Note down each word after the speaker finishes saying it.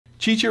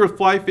Cheech here with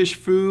Fly Fish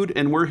Food,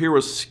 and we're here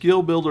with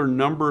Skill Builder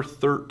number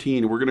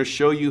 13. We're going to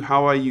show you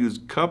how I use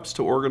cups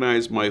to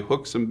organize my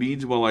hooks and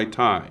beads while I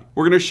tie.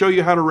 We're going to show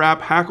you how to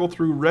wrap Hackle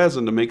through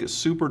resin to make it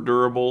super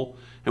durable,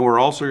 and we're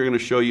also going to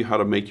show you how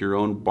to make your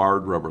own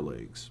barred rubber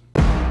legs.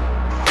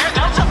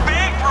 That's a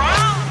big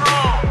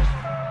brown.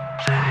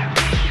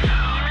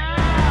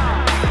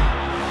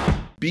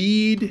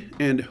 Bead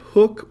and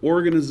hook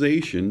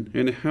organization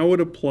and how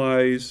it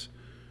applies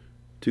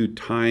to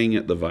tying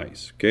at the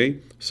vise. Okay,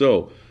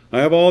 so I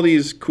have all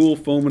these cool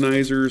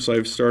foamanizers.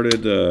 I've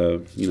started,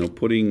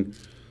 putting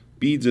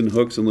beads and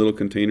hooks in little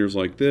containers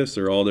like this.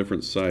 They're all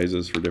different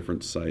sizes for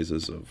different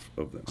sizes of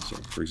them. So,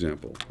 for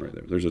example, right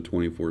there's a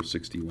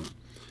 2461.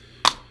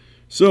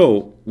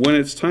 So, when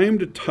it's time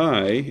to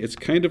tie, it's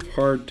kind of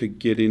hard to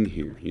get in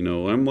here. You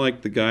know, I'm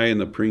like the guy in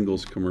the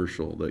Pringles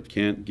commercial that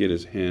can't get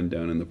his hand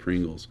down in the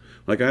Pringles.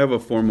 Like, I have a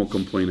formal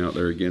complaint out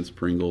there against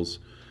Pringles.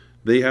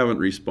 They haven't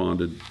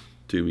responded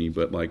to me,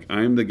 but like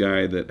I'm the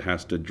guy that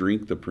has to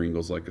drink the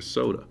Pringles like a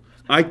soda.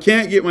 I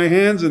can't get my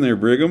hands in there,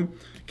 Brigham.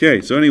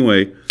 Okay, so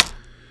anyway,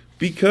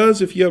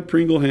 because if you have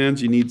Pringle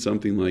hands, you need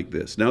something like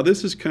this. Now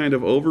this is kind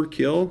of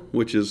overkill,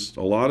 which is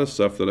a lot of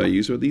stuff that I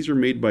use, but these are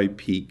made by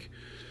Peak,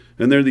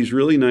 and they're these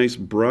really nice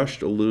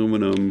brushed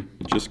aluminum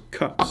just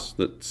cups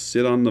that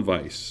sit on the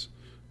vise,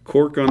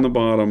 cork on the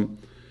bottom.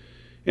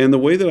 And the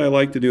way that I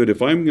like to do it,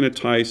 if I'm going to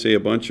tie, say, a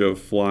bunch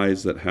of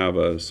flies that have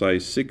a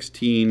size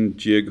 16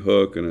 jig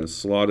hook and a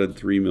slotted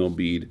 3mm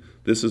bead,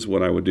 this is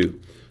what I would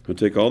do. I'll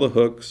take all the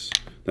hooks,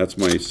 that's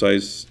my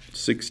size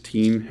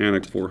 16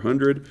 Hackle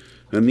 400,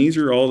 and these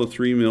are all the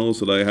 3mm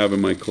that I have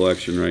in my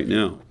collection right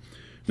now.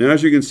 Now,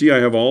 as you can see, I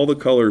have all the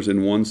colors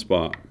in one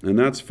spot, and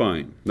that's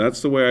fine.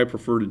 That's the way I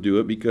prefer to do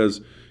it,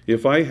 because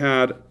if I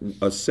had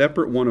a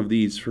separate one of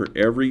these for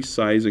every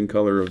size and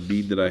color of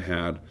bead that I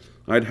had,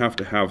 I'd have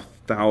to have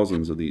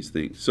thousands of these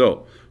things.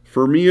 So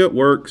for me it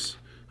works.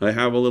 I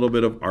have a little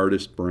bit of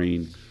artist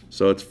brain,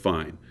 so it's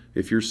fine.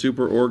 If you're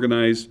super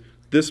organized,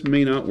 this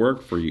may not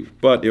work for you,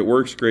 but it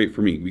works great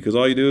for me, because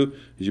all you do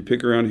is you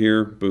pick around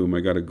here, boom, I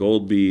got a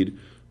gold bead,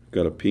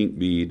 got a pink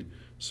bead.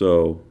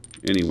 So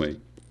anyway,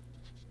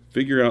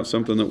 figure out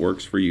something that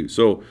works for you.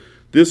 So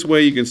this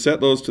way you can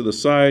set those to the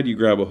side, you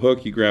grab a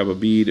hook, you grab a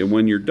bead, and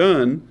when you're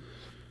done,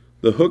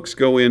 the hooks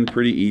go in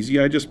pretty easy.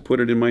 I just put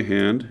it in my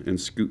hand and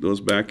scoot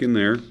those back in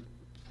there.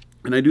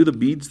 And I do the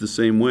beads the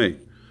same way.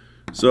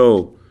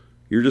 So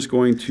you're just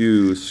going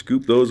to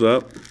scoop those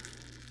up.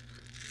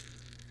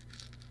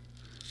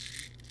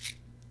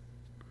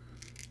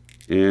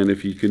 And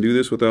if you can do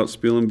this without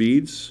spilling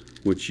beads,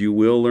 which you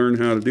will learn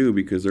how to do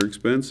because they're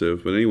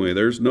expensive. But anyway,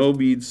 there's no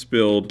beads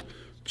spilled.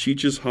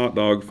 Cheech's hot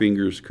dog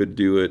fingers could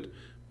do it.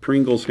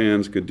 Pringle's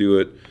hands could do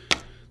it.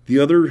 The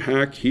other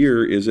hack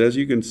here is, as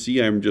you can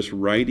see, I'm just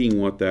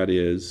writing what that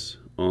is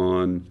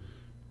on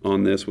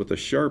this with a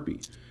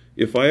Sharpie.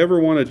 If I ever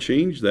want to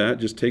change that,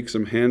 just take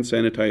some hand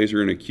sanitizer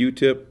and a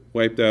Q-tip,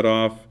 wipe that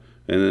off,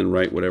 and then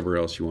write whatever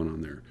else you want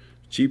on there.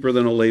 Cheaper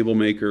than a label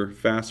maker,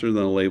 faster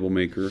than a label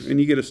maker,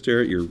 and you get to stare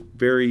at your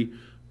very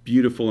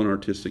beautiful and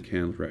artistic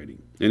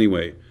handwriting.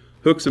 Anyway,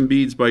 hooks and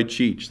beads by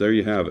Cheech. There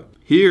you have it.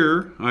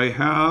 Here I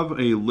have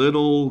a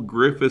little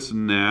Griffiths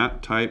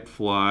gnat type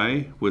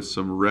fly with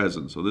some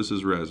resin. So this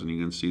is resin.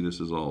 You can see this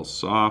is all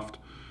soft.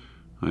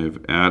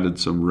 I've added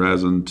some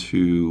resin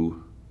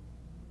to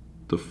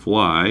the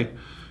fly.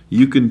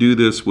 You can do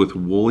this with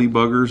woolly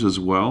buggers as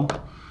well.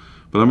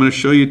 But I'm going to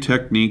show you a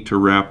technique to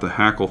wrap the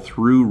Hackle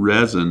through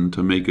resin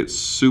to make it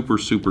super,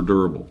 super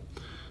durable.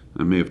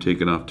 I may have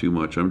taken off too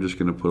much. I'm just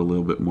going to put a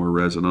little bit more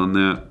resin on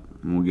that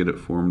and we'll get it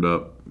formed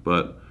up.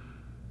 But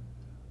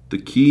the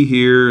key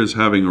here is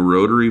having a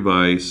rotary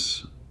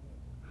vise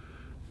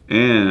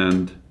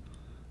and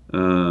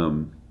a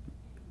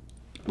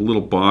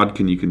little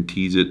bodkin. You can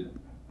tease it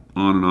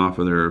on and off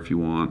of there if you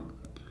want.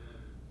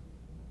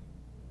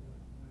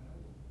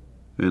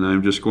 And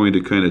I'm just going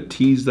to kind of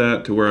tease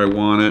that to where I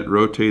want it,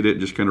 rotate it,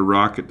 just kind of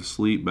rock it to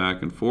sleep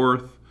back and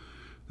forth.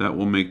 That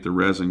will make the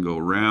resin go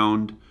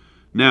round.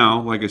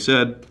 Now, like I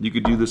said, you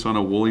could do this on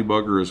a woolly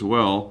bugger as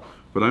well,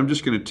 but I'm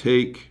just going to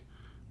take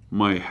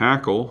my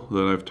Hackle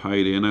that I've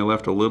tied in. I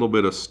left a little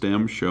bit of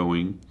stem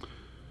showing,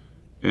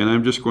 and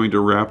I'm just going to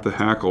wrap the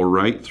Hackle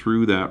right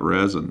through that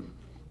resin.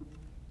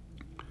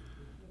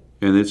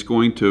 And it's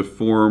going to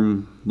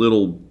form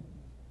little,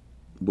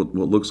 what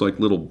looks like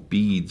little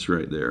beads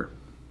right there.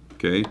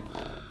 Okay, so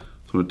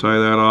I'm going to tie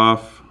that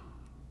off,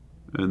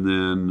 and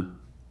then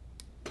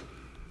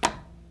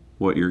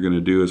what you're going to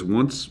do is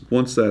once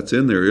that's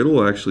in there,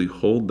 it'll actually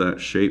hold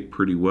that shape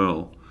pretty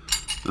well.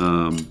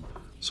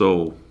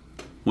 So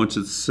once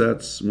it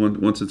sets,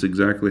 once it's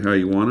exactly how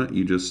you want it,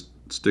 you just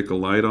stick a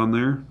light on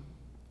there.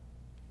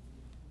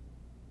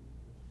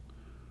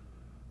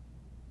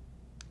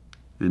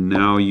 And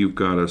now you've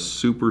got a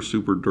super,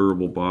 super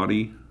durable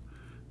body.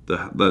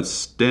 The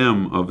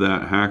stem of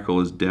that Hackle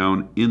is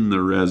down in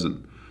the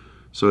resin,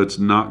 so it's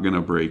not going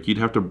to break. You'd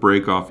have to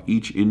break off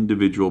each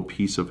individual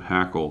piece of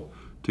Hackle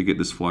to get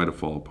this fly to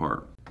fall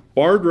apart.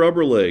 Barred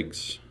rubber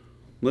legs.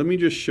 Let me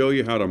just show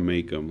you how to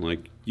make them.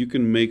 Like, You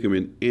can make them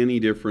in any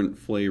different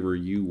flavor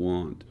you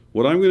want.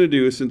 What I'm going to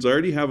do is, since I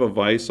already have a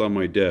vise on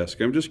my desk,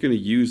 I'm just going to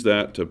use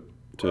that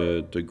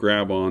to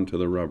grab onto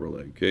the rubber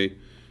leg, okay?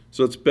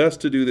 So it's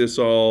best to do this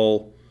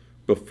all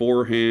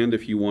beforehand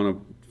if you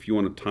want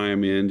to tie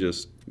them in,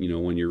 just, you know,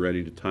 when you're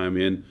ready to tie them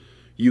in.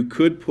 You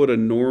could put a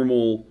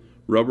normal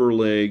rubber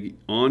leg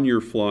on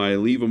your fly,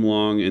 leave them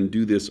long, and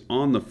do this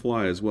on the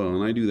fly as well.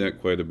 And I do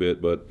that quite a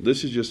bit, but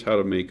this is just how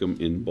to make them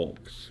in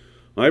bulk.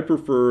 I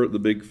prefer the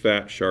big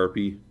fat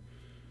Sharpie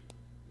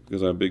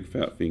because I have big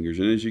fat fingers.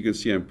 And as you can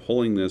see, I'm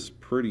pulling this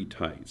pretty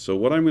tight. So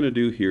what I'm going to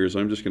do here is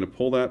I'm just going to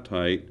pull that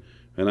tight,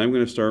 and I'm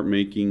going to start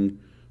making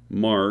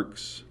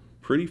marks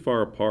pretty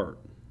far apart.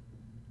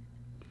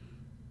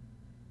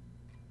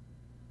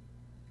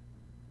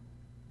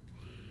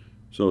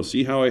 So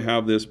see how I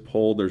have this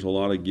pulled? There's a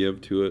lot of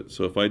give to it.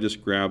 So if I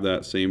just grab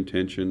that same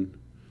tension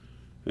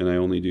and I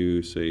only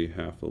do, say,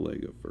 half the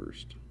leg at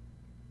first.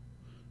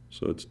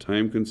 So it's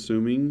time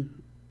consuming,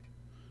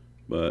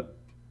 but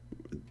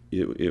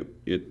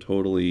it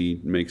totally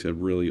makes a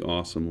really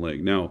awesome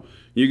leg. Now,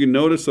 you can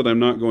notice that I'm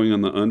not going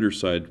on the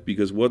underside,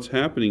 because what's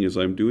happening is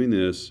I'm doing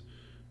this,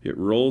 it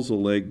rolls the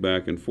leg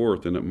back and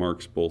forth and it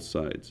marks both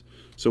sides.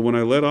 So when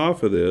I let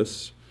off of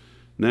this,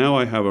 now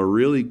I have a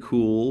really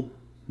cool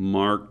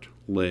marked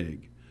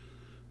leg.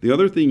 The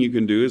other thing you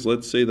can do is,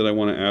 let's say that I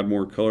want to add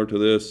more color to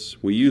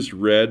this. We used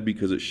red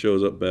because it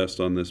shows up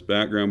best on this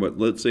background, but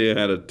let's say I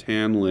had a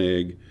tan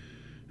leg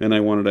and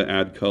I wanted to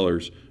add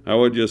colors. I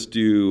would just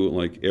do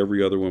like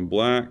every other one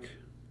black,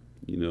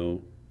 you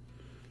know,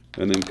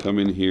 and then come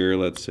in here.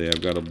 Let's say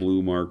I've got a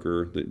blue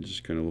marker that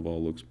just kind of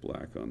all looks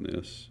black on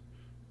this.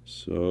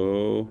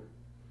 So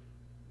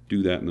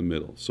do that in the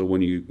middle. So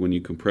when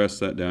you compress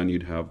that down,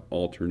 you'd have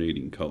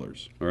alternating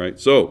colors. All right,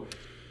 so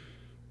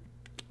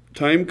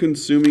time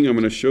consuming. I'm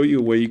going to show you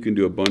a way you can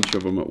do a bunch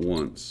of them at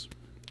once.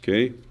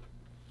 Okay,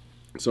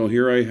 so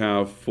here I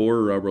have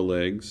 4 rubber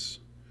legs.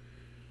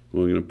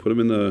 We're going to put them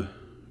in the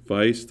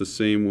vise the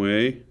same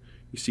way.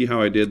 You see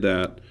how I did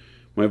that?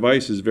 My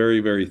vise is very,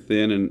 very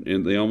thin,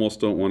 and they almost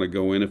don't want to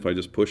go in if I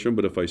just push them,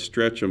 but if I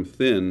stretch them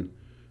thin,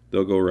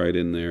 they'll go right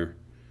in there.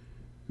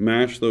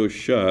 Mash those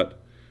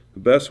shut. The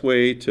best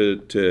way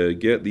to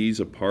get these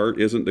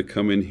apart isn't to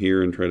come in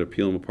here and try to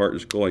peel them apart.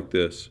 Just go like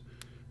this.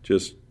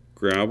 Just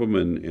grab them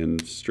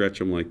and stretch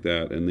them like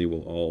that, and they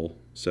will all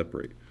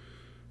separate.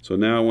 So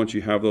now once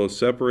you have those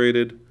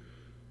separated,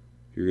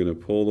 you're going to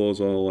pull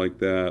those all like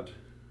that.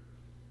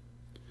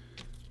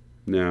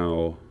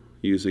 Now,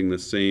 using the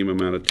same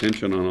amount of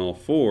tension on all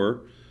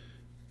 4,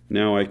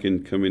 now I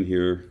can come in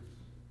here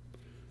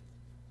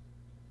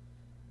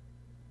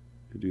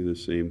and do the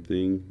same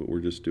thing, but we're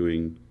just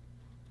doing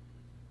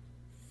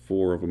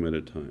 4 of them at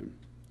a time.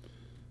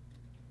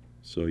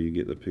 So you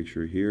get the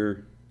picture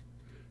here.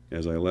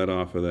 As I let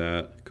off of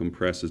that,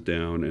 compresses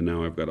down, and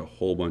now I've got a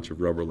whole bunch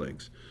of rubber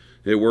legs.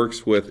 It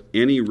works with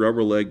any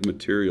rubber leg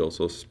material,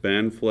 so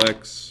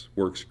Spanflex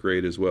works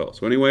great as well.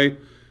 So anyway,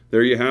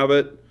 there you have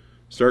it.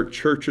 Start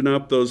churching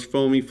up those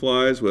foamy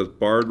flies with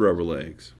barred rubber legs.